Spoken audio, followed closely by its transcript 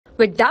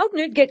With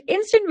Doubtnut, get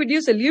instant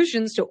video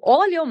solutions to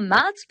all your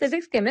maths,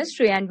 physics,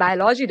 chemistry, and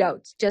biology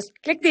doubts. Just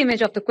click the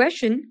image of the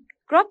question,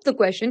 crop the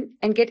question,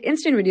 and get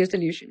instant video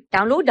solution.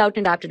 Download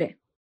Doubtnut app today.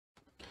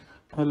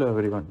 Hello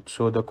everyone.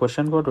 So the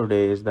question for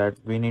today is that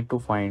we need to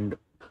find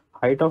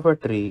height of a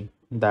tree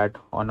that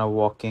on a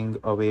walking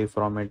away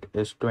from it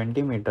is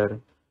 20 meter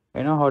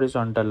in a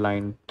horizontal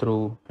line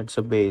through its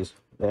base.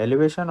 The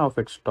elevation of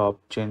its top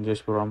changes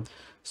from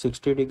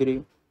 60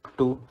 degree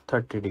to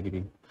 30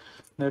 degree.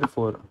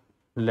 Therefore,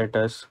 let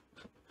us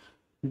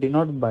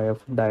denote by a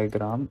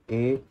diagram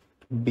A,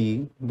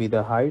 B be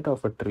the height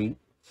of a tree,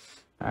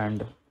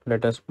 and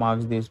let us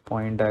mark this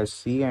point as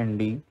C and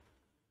D,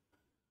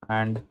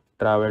 and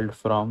traveled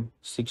from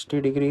 60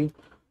 degree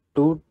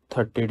to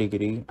 30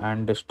 degree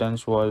and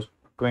distance was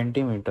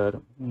 20 meter.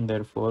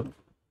 Therefore,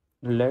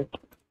 let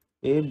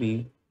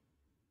AB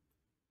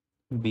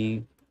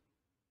be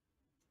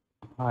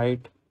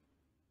height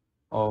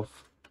of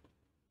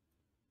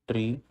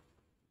tree,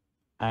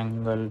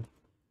 angle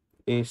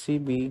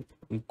ACB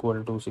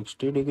equal to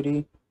 60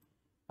 degree,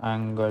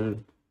 angle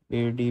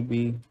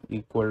ADB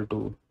equal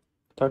to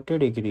 30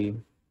 degree,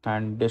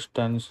 and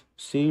distance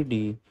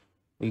CD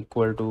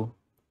equal to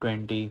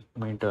 20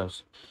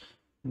 meters.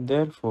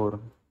 Therefore,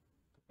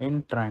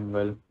 in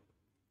triangle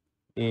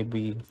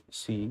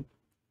ABC,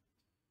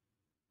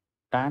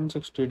 tan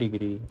 60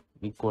 degree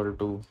equal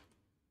to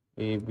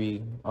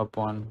AB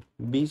upon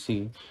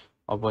BC,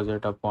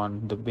 opposite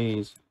upon the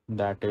base,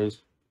 that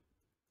is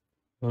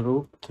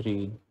root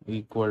 3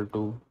 equal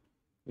to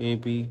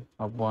AB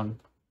upon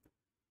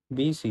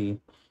BC.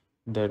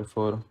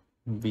 Therefore,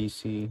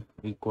 BC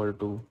equal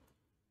to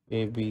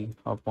AB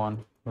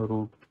upon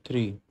root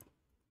 3.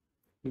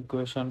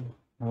 Equation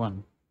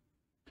 1.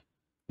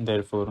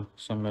 Therefore,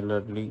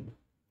 similarly,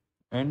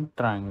 in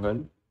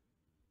triangle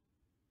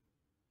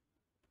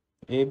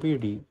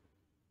ABD,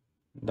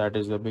 that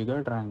is the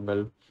bigger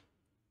triangle,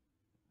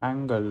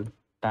 angle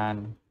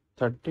tan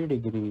 30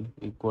 degree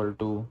equal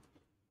to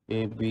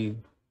AB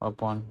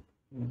upon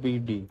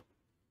BD.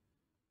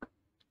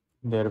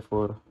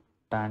 Therefore,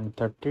 tan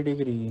 30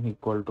 degree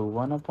equal to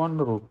 1 upon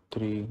root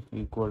 3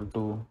 equal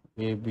to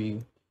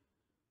AB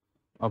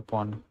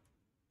upon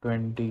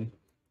 20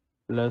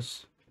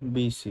 plus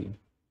BC.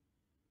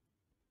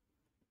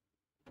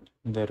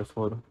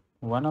 Therefore,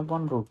 1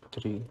 upon root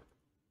 3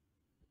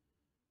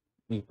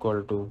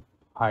 equal to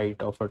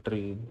height of a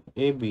tree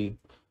AB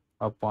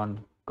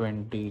upon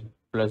 20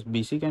 plus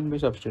BC can be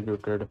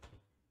substituted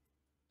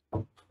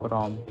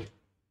from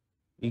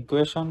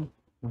equation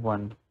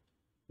 1,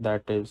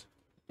 that is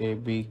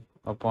AB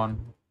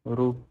upon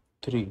root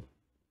 3.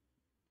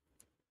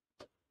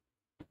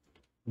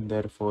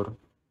 Therefore,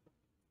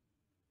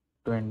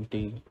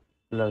 20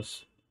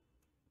 plus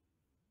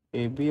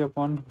AB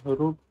upon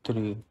root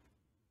 3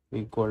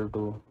 equal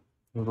to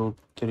root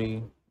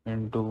 3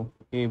 into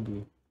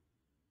AB.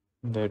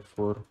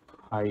 Therefore,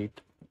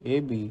 height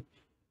AB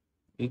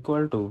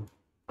equal to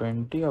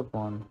 20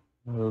 upon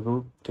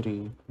root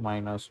 3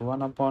 minus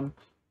 1 upon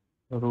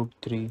root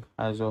 3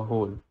 as a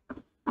whole.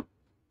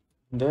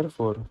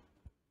 Therefore,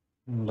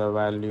 the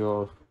value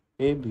of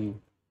AB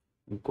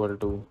equal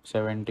to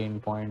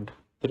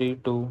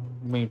 17.32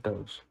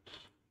 meters.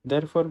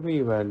 Therefore,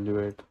 we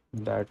evaluate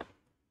that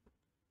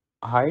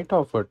height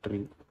of a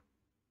tree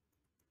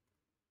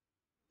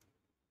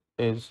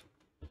is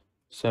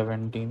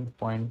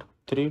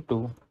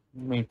 17.32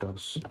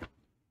 meters.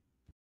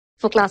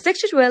 For class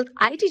 6 to 12,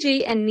 IIT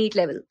JEE and NEET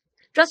level.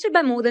 Trusted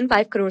by more than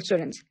 5 crore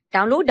students.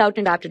 Download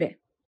Doubtnut app today.